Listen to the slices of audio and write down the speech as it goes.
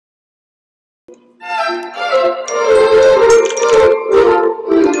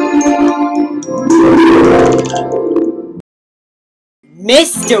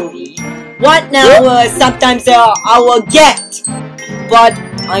Mystery? What now? Sometimes I will get. But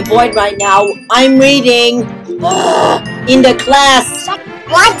I'm bored right now. I'm reading in the class.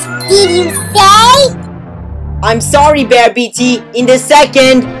 What did you say? I'm sorry, Bearbette, in the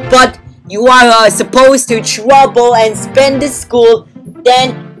second, but you are supposed to trouble and spend the school,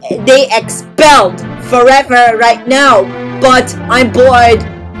 then they expelled forever right now. But I'm bored.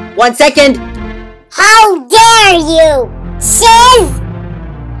 1 second. How dare you! Chiz!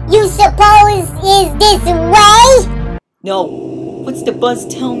 You suppose is this way? No. What's the buzz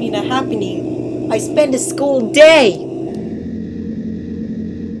tell me that happening? I spent the school day.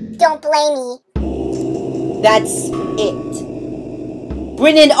 Don't blame me. That's it.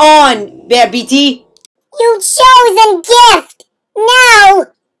 Bring it on, Bearbette. You chosen gift! Now!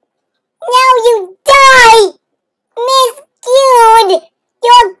 Now you die! Miss Cute!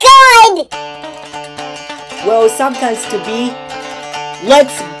 You're good! Well, sometimes to be.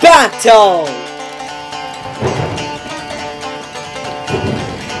 Let's battle!